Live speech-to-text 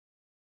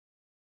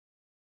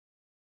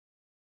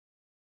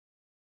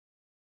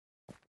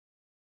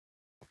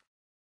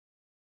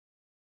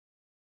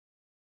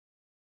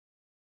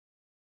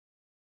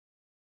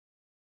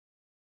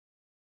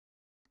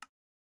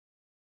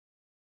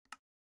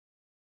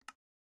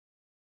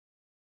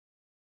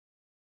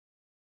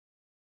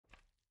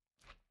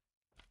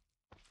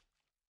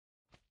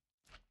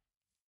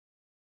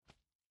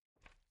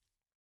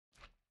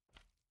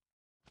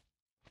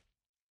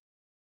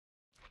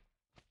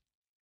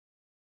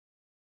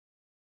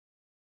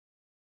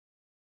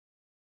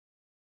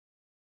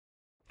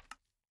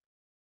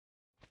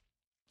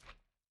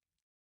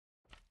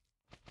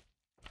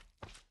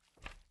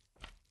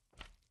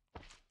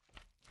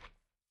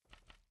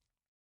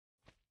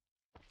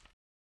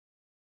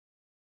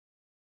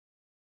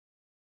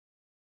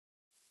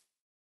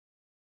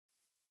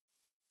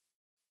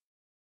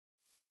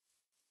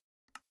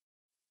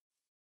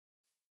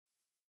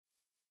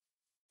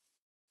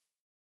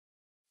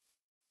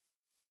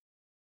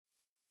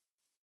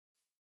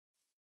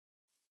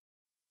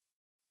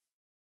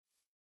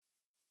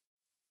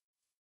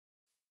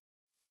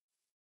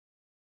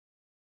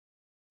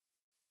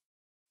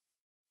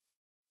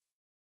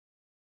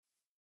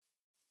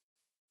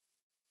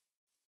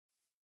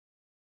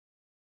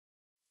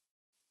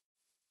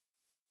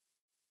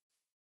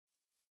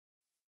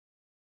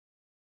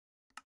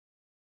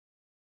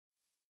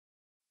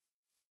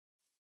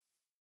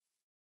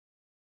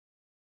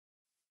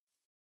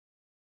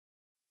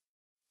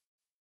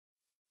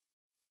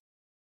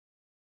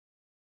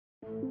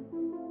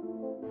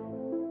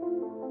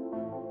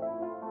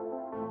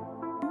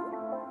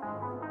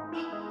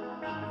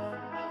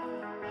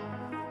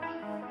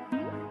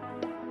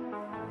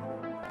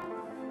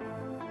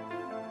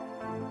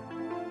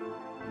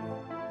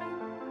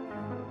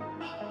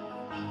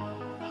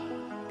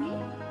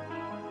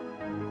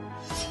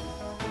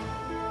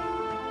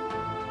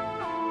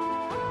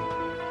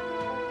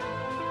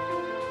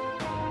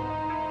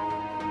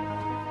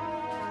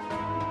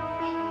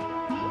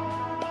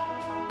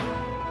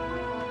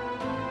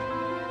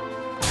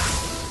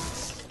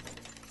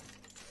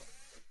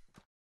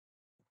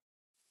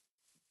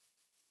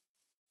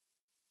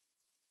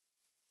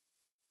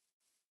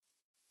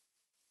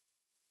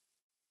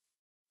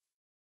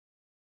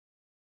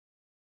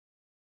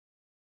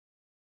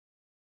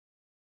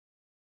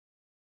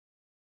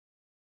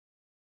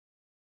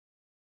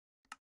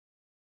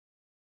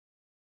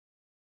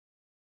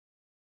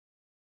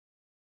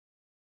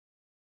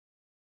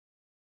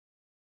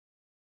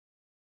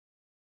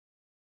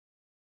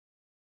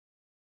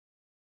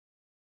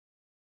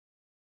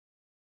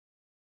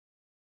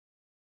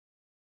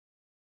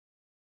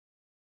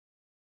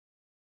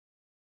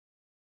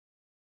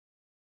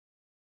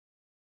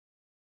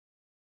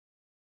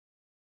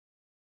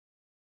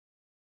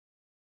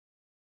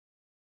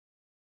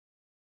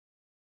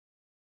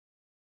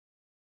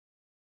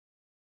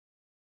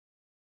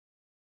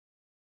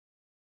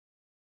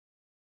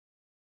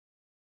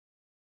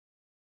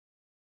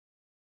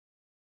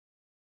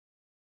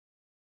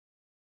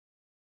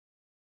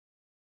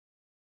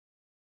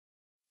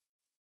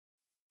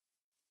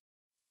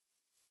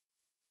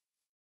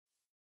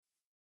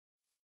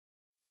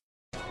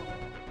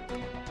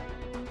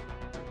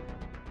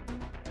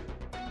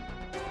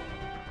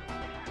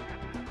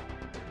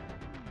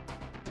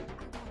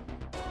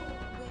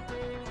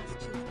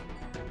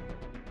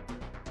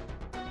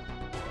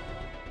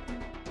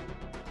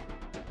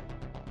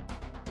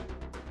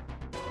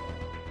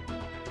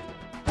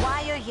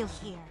Why are you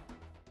here?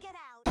 Get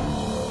out!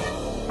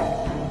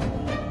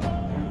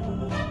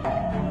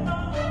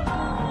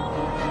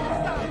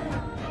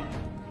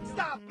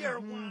 Stop your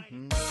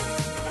whining!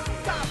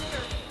 Stop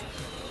your...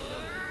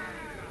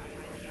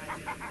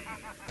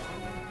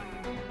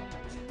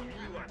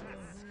 You are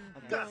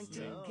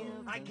disgusting.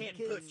 I can't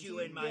put you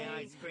in my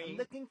ice cream. I'm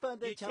looking for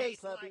the You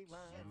taste chubby like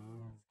ones. shit.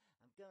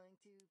 I'm going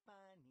to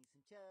find me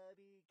some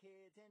chubby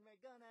kids and we're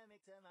gonna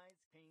make some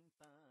ice cream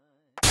fun.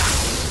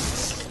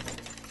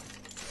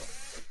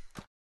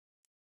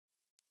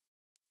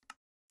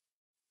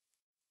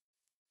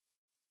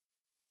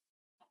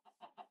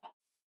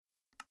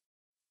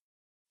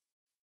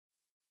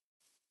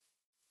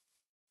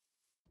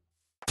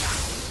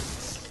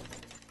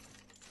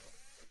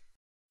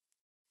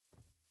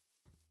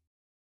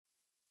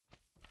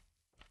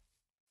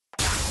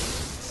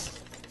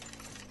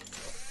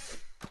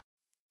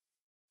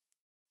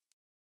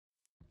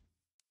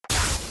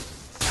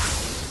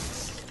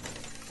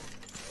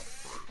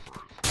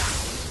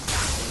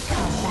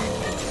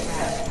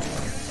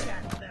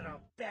 That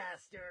little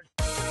bastard.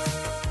 I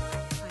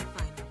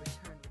finally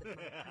returned with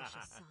my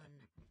precious son.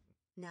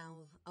 Now,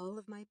 all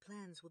of my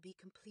plans will be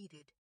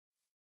completed.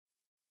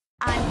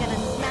 I'm gonna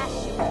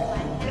smash you with my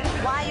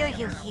hand. Why are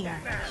you here?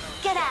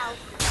 Get out!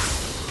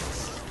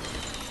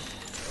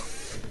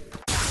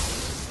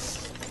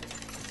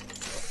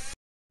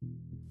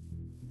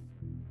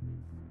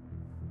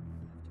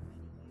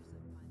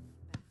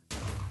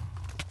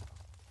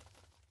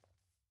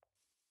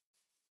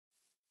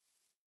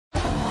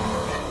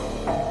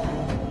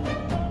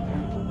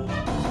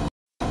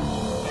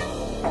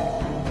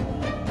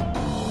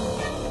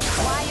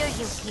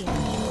 Here.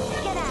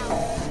 Get out!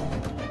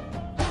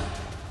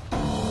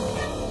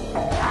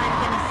 I'm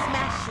gonna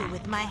smash you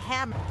with my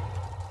hammer.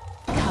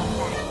 Come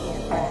back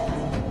here, Brad.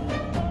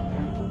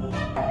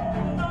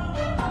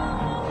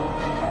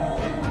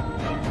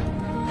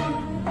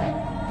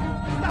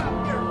 Stop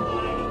your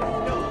whining!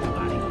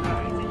 Nobody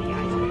cries in the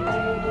ice cream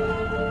stand.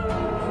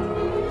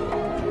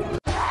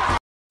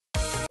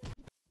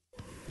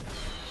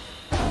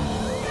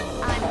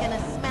 I'm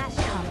gonna smash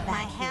you with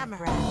my hammer,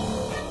 Brad.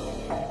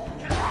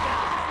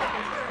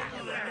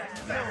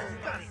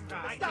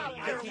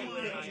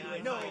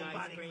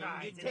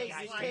 It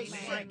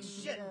tastes like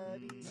shit.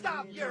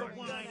 Stop your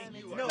whining.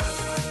 You are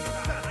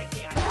I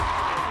can't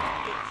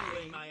get you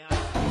in my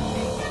eyes.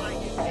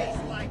 It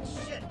tastes like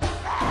shit.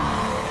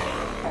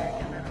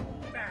 You little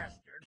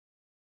bastard.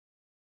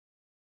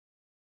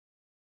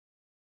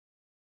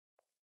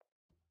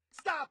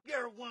 Stop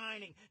your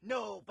whining.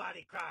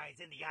 Nobody cries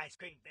in the ice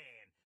cream van.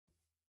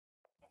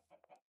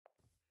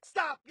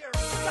 Stop your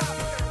whining.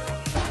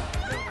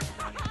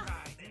 Nobody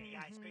cries in the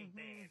ice cream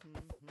van.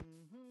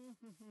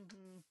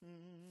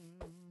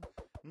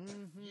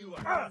 You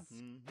are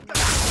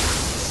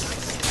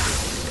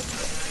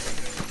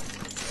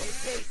It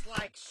tastes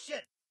like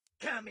shit.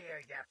 Come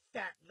here, you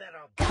fat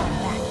little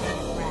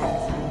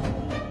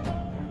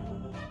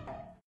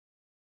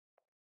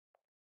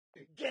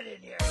Get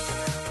in here, you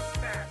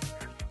little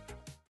bastard.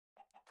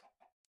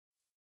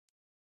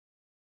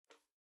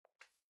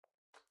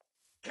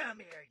 Come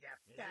here, you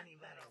fat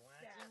little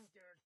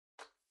bastard.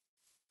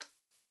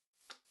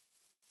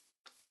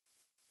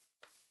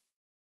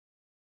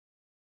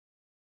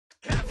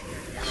 Come here,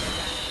 you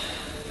fat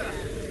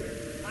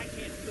bastard. I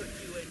can't put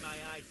you in my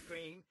ice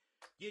cream.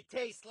 You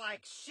taste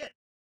like shit.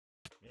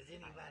 Is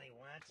anybody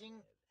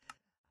watching?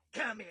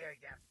 Come here,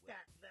 you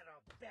fat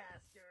little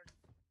bastard.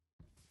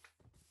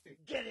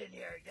 Get in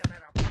here, you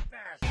little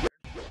bastard.